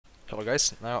Hello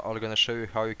guys, now I'm gonna show you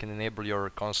how you can enable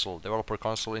your console, developer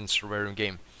console in Survarium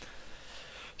game.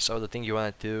 So the thing you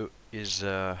wanna do is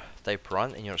type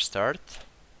run in your start,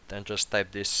 then just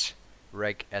type this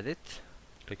reg edit,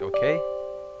 click OK,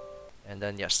 and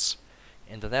then yes.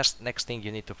 And the next thing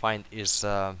you need to find is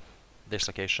this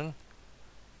location.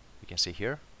 You can see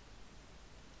here,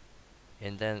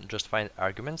 and then just find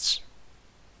arguments,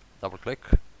 double click,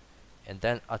 and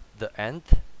then at the end,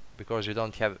 because you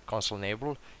don't have console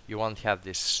enabled, you won't have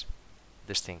this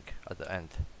thing at the end,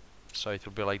 so it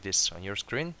will be like this on your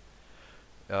screen.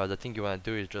 The thing you want to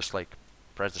do is just like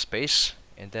press the space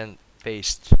and then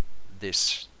paste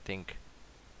this thing,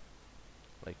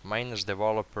 like minus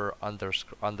developer under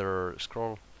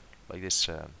scroll, like this,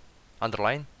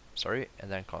 underline, sorry, and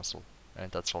then console,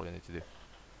 and that's all you need to do.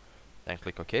 Then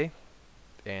click OK,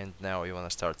 and now you want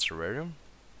to start Survarium.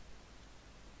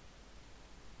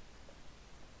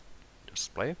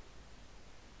 Just play.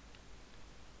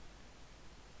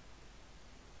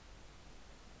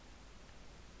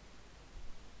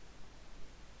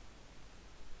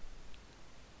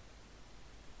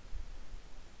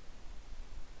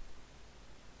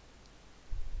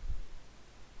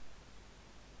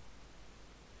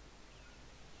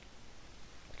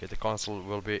 Okay, the console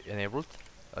will be enabled,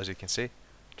 as you can see.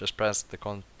 Just press the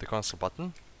console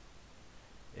button,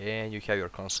 and you have your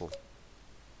console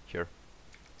here.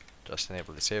 Just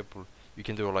enable, disable. You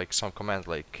can do like some command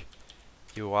like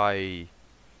UI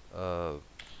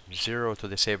 0 to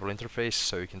disable interface,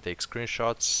 so you can take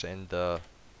screenshots, and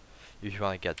if you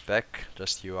want to get back,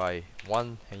 just UI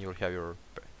 1, and you'll have your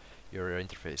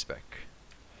interface back.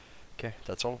 Okay,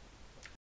 that's all.